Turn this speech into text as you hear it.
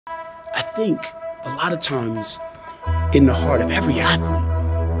think a lot of times in the heart of every athlete,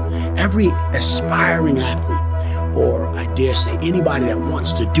 every aspiring athlete, or I dare say anybody that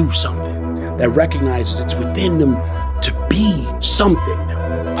wants to do something, that recognizes it's within them to be something.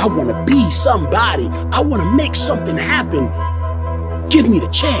 I want to be somebody. I want to make something happen. Give me the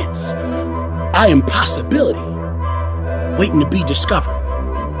chance. I am possibility, waiting to be discovered.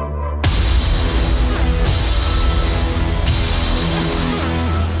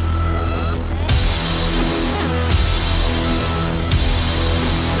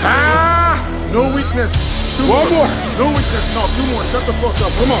 No weakness. One more. No weakness. No, 2 more. Shut the fuck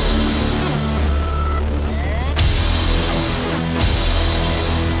up. Come on.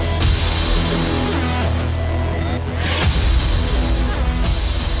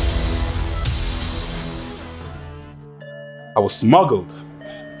 I was smuggled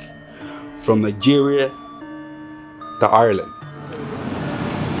from Nigeria to Ireland.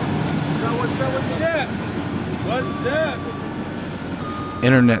 What's up?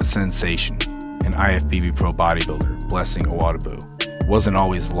 Internet sensation and IFBB pro bodybuilder Blessing Awodibu wasn't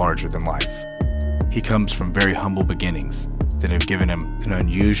always larger than life. He comes from very humble beginnings that have given him an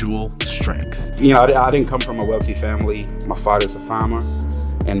unusual strength. You know, I didn't come from a wealthy family. My father's a farmer,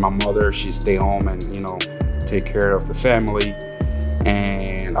 and my mother, she stay home and, you know, take care of the family.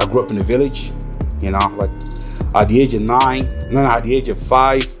 And I grew up in the village, you know, like at the age of 9, and then at the age of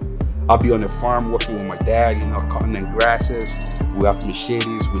 5, I'll be on the farm working with my dad, you know, cutting the grasses. We have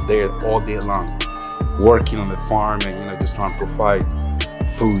machetes, we're there all day long, working on the farm and, you know, just trying to provide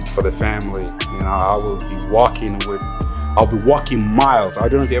food for the family. You know, I'll be walking miles. I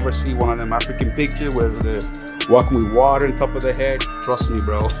don't know if you ever see one of them African pictures where they're walking with water on top of their head. Trust me,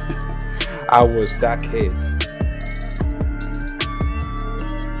 bro, I was that kid.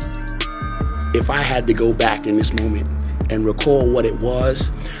 If I had to go back in this moment and recall what it was,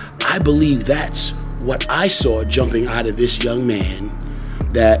 I believe that's what I saw jumping out of this young man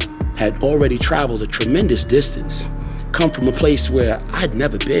that had already traveled a tremendous distance, come from a place where I'd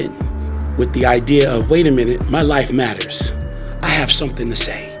never been, with the idea of, wait a minute, my life matters. I have something to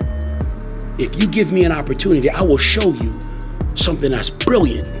say. If you give me an opportunity, I will show you something that's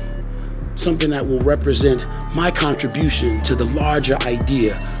brilliant, something that will represent my contribution to the larger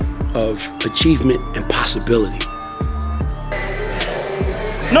idea of achievement and possibility.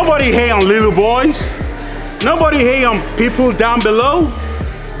 Nobody hate on little boys. Nobody hate on people down below.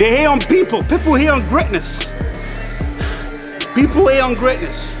 They hate on people. People hate on greatness. People hate on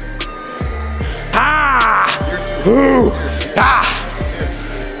greatness. Ah! Ooh! Ah!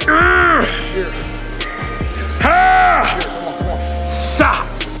 Ah! Sa!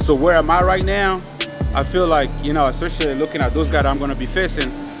 So where am I right now? I feel like, you know, especially looking at those guys that I'm going to be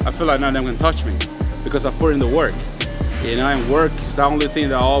facing, I feel like none of them can touch me because I've put in the work. You know, and work is the only thing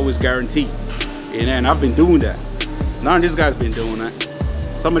that I always guarantee. You know, and I've been doing that. None of these guys been doing that.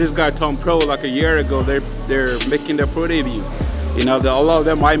 Some of these guys turned pro like a year ago. They're making their pro debut. You know, a lot of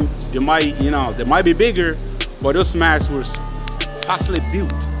them they might be bigger, but those masks were fastly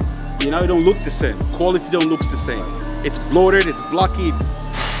built. You know, it don't look the same. Quality don't look the same. It's bloated, it's blocky, it's,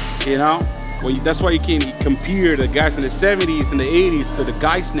 you know. Well, that's why you can't compare the guys in the 70s and the 80s to the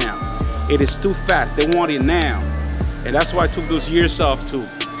guys now. It is too fast. They want it now. And that's why I took those years off to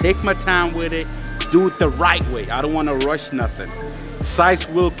take my time with it, do it the right way. I don't want to rush nothing. Size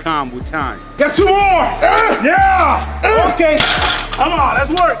will come with time. Get 2 more! Yeah! Okay, come on, let's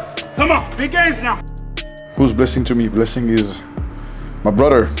work. Come on, big gains now. Who's Blessing to me? Blessing is my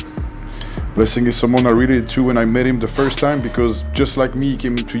brother. Blessing is someone I related to when I met him the first time, because just like me, he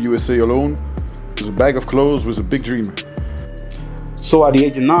came to USA alone. It was a bag of clothes, with a big dream. So at the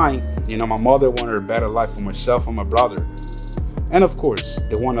age of 9, you know, my mother wanted a better life for myself and my brother. And of course,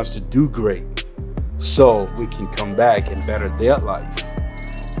 they want us to do great so we can come back and better their life.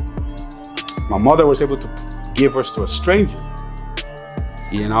 My mother was able to give us to a stranger.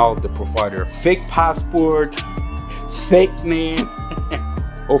 You know, they provided a fake passport, fake name.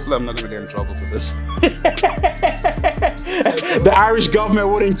 Hopefully I'm not gonna get in trouble for this. The Irish government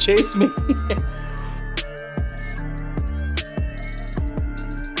wouldn't chase me.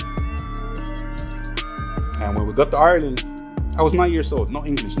 And when we got to Ireland, I was 9 years old, no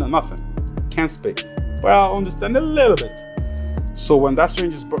English, no nothing, can't speak, but I understand a little bit. So when that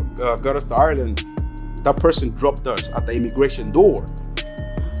stranger got us to Ireland, that person dropped us at the immigration door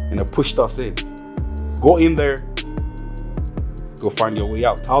and they pushed us in. Go in there, go find your way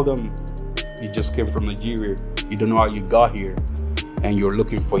out. Tell them you just came from Nigeria, you don't know how you got here, and you're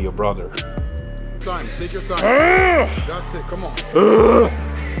looking for your brother. Take your time. That's it, come on.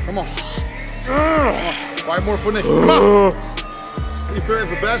 Come on. 5 more for Nick. Come on. if I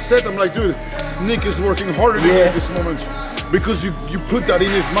have a bad set, I'm like, dude, Nick is working harder than me at this moment. Because you put that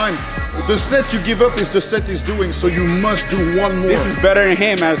in his mind. The set you give up is the set he's doing, so you must do one more. This is better than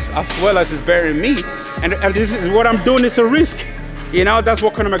him as well as it's better than me. And this is what I'm doing, it's a risk. You know, that's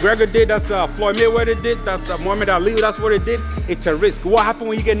what Conor McGregor did, that's Floyd Mayweather did, that's Muhammad Ali, that's what it did. It's a risk. What happens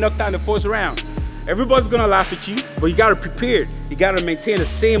when you get knocked out in the first round? Everybody's gonna laugh at you, but you gotta prepare. You gotta maintain the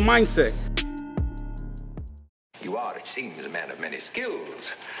same mindset. You are, it seems, a man of many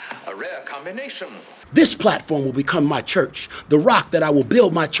skills. A rare combination. This platform will become my church. The rock that I will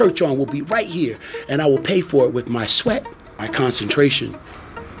build my church on will be right here, and I will pay for it with my sweat, my concentration,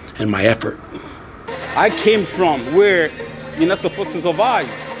 and my effort. I came from where you're not supposed to survive,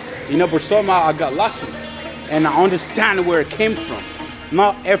 you know, but somehow I got lucky, and I understand where it came from.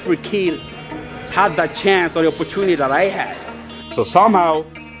 Not every kid had that chance or the opportunity that I had. So somehow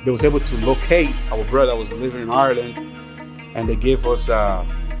they was able to locate our brother that was living in Ireland, and they gave us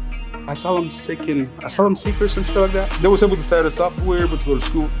asylum seeker or some shit like that. They was able to set us up. We were able to go to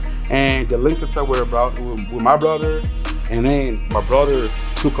school, and they linked us up with my brother, and then my brother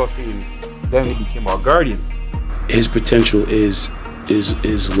took us in. Then he became our guardian. His potential is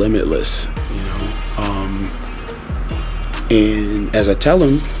limitless, you know. And as I tell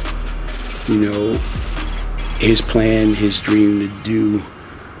him, you know, his plan, his dream to do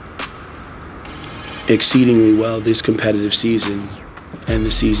exceedingly well this competitive season and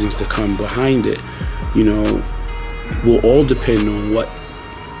the seasons to come behind it, you know, will all depend on what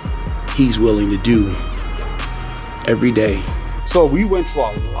he's willing to do every day. So we went through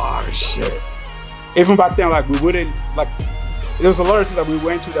a lot of shit. Even back then, like, we wouldn't, like, there was a lot of things that we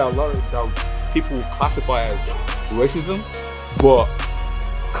went through that people classify as racism, but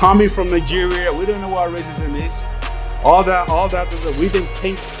coming from Nigeria, we don't know what racism is. All that we didn't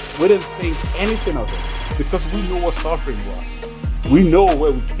think anything of it, because we know what suffering was. We know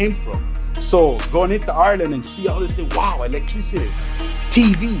where we came from. So going into Ireland and see all this thing, wow, electricity,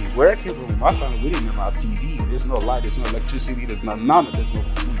 TV. Where I came from, my family, we didn't have TV. There's no light, there's no electricity, there's no there's no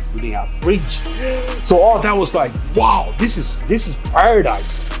food. We didn't have fridge. So all that was like, wow, this is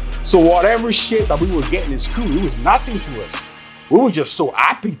paradise. So whatever shit that we were getting in school, it was nothing to us. We were just so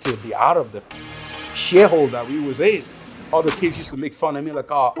happy to be out of the shithole that we was in. All the kids used to make fun of me, like,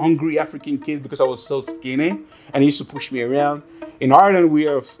 oh, hungry African kids, because I was so skinny, and they used to push me around. In Ireland, we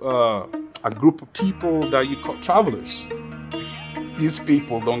have a group of people that you call travelers. These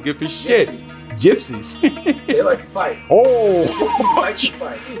people don't give a shit. Gypsies. They like to fight. Oh, They like to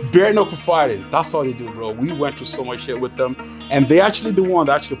fight. bare knuckle fighting. That's all they do, bro. We went through so much shit with them, and they actually the one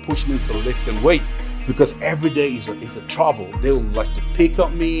that actually pushed me to lift and weight, because every day is a trouble. They will like to pick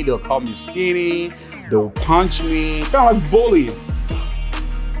up me. They'll call me skinny. They'll punch me, kind of like bullying.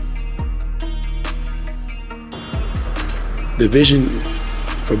 The vision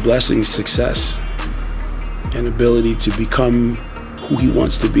for Blessing's success and ability to become who he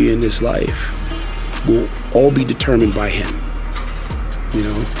wants to be in this life will all be determined by him. You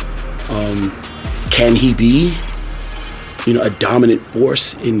know, can he be, you know, a dominant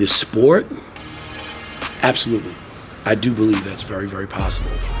force in this sport? Absolutely. I do believe that's very, very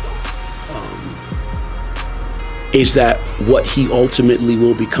possible. Is that what he ultimately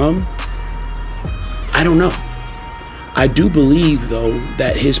will become? I don't know. I do believe, though,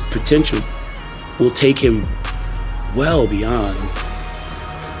 that his potential will take him well beyond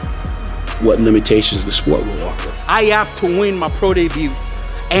what limitations the sport will offer. I have to win my pro debut,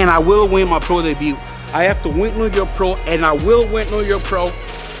 and I will win my pro debut. I have to win New York Pro, and I will win New York Pro,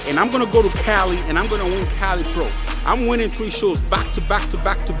 and I'm gonna go to Cali, and I'm gonna win Cali Pro. I'm winning 3 shows back to back to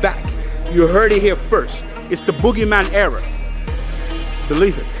back to back. You heard it here first. It's the Boogeyman era.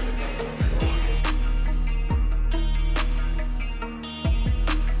 Believe it.